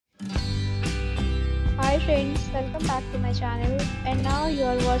Hi friends, welcome back to my channel, and now you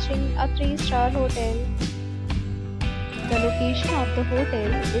are watching a 3-star hotel. The location of the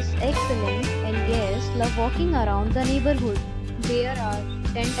hotel is excellent and guests love walking around the neighborhood. There are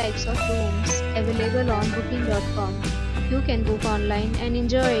 10 types of rooms available on booking.com. You can book online and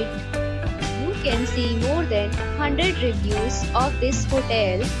enjoy it. You can see more than 100 reviews of this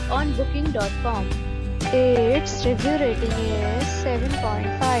hotel on booking.com. Its review rating is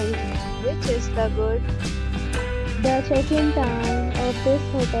 7.5, which is the good. The check-in time of this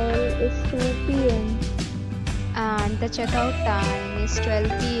hotel is 2 p.m. and the check-out time is 12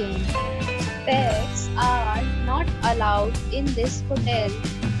 p.m. Pets are not allowed in this hotel.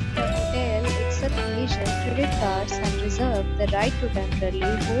 The hotel accepts major credit cards and reserves the right to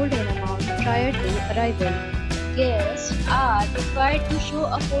temporarily hold an amount prior to arrival. Guests are required to show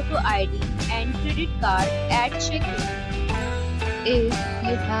a photo ID and credit card at check-in. If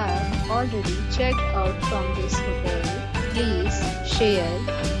you have already checked out from this hotel, please share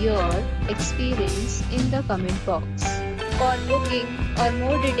your experience in the comment box. For booking or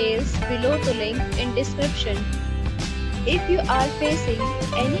more details, below the link in description. If you are facing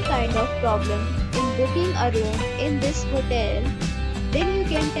any kind of problem in booking a room in this hotel, then you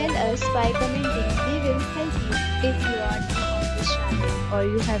can tell us by commenting. We will help you. If you are new on this channel or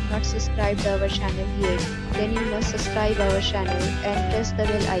you have not subscribed our channel yet, then you must subscribe our channel and press the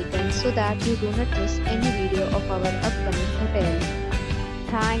bell icon so that you do not miss any video of our upcoming hotel.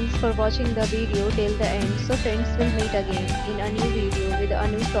 Thanks for watching the video till the end. So friends, will meet again in a new video with a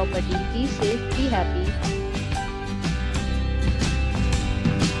new property. Be safe, be happy.